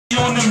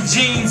them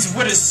jeans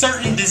with a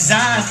certain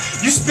design.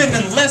 You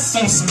spending less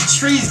on some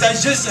trees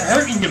that's just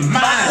hurting your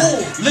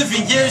mind.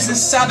 Living years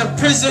inside of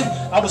prison,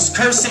 I was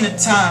cursing the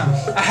time.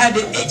 I had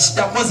an itch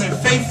that wasn't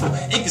faithful,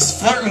 it was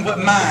flirting with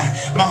mine.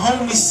 My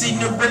homie seen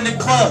her in the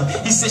club,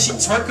 he said she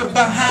twerking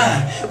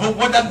behind. But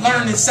what I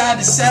learned inside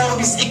the cell,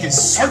 these niggas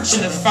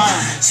searching to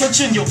find.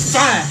 Searching you'll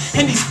find,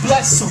 and he's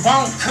blessed so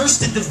I don't curse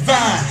the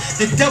divine.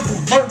 The devil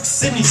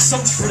lurks and he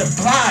search for the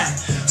blind.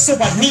 So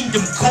I need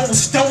them cold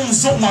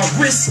stones on my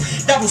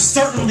wrist that will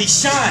certainly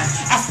shine.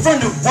 I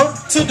fronted work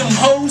to them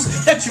hoes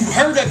that you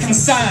heard I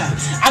consign.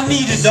 I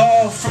need it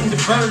all from the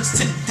birds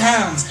to the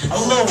downs. A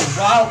little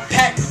wild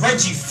pack,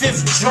 Reggie,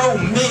 fifth, Dro,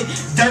 mid,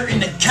 dirt in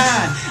the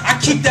kind. I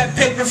keep that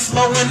paper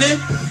flowing in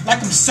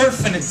like I'm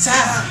surfing the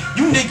tide.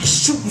 You niggas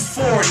shooting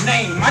for a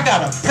name, I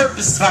got a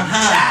purpose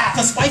behind.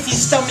 Cause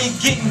wifey's stomach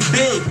getting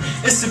big,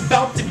 it's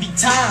about to be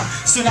time.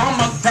 So now I'm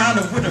up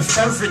grounded with a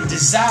fervent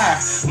desire.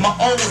 My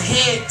old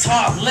head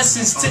taught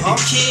lessons to the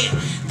kid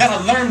that I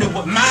learned it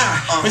with mine.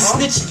 But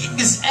snitch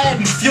niggas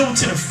adding fuel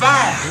to the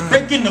fire.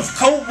 Breaking the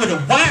code with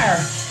a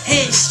wire.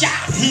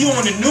 Headshot, he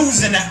on the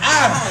news in the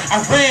eye.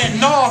 I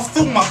ran off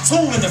through my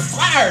tool in the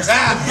flyers. The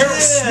barrel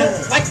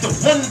smoked like the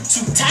one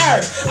too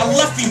tired. I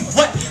left him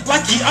wet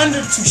like he under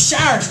 2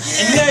 showers.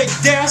 And every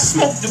day I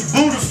smoked the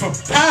Buddha for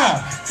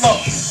power. Look.